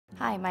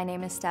Hi, my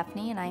name is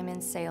Stephanie and I am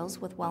in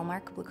sales with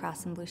Wellmark Blue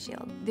Cross and Blue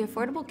Shield. The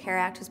Affordable Care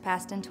Act was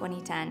passed in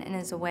 2010 and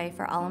is a way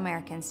for all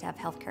Americans to have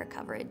health care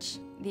coverage.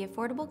 The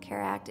Affordable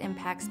Care Act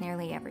impacts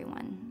nearly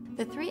everyone.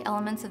 The three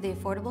elements of the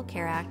Affordable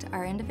Care Act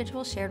are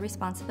individual shared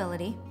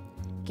responsibility,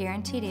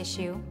 guaranteed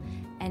issue,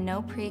 and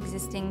no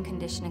pre-existing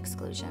condition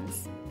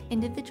exclusions.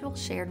 Individual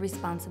shared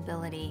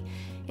responsibility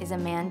is a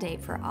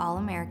mandate for all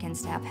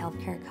Americans to have health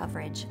care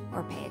coverage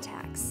or pay a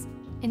tax.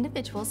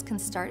 Individuals can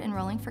start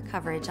enrolling for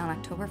coverage on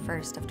October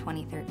 1st of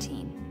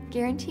 2013.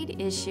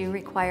 Guaranteed issue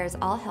requires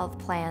all health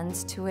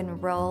plans to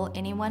enroll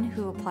anyone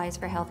who applies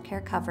for health care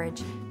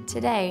coverage.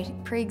 Today,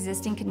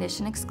 pre-existing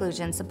condition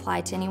exclusions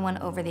apply to anyone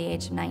over the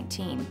age of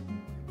 19.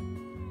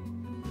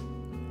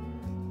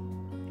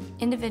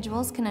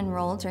 Individuals can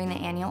enroll during the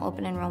annual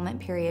open enrollment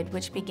period,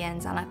 which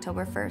begins on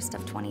October 1st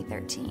of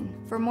 2013.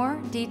 For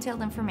more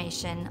detailed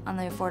information on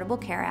the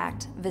Affordable Care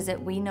Act,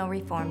 visit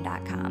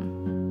weknowreform.com.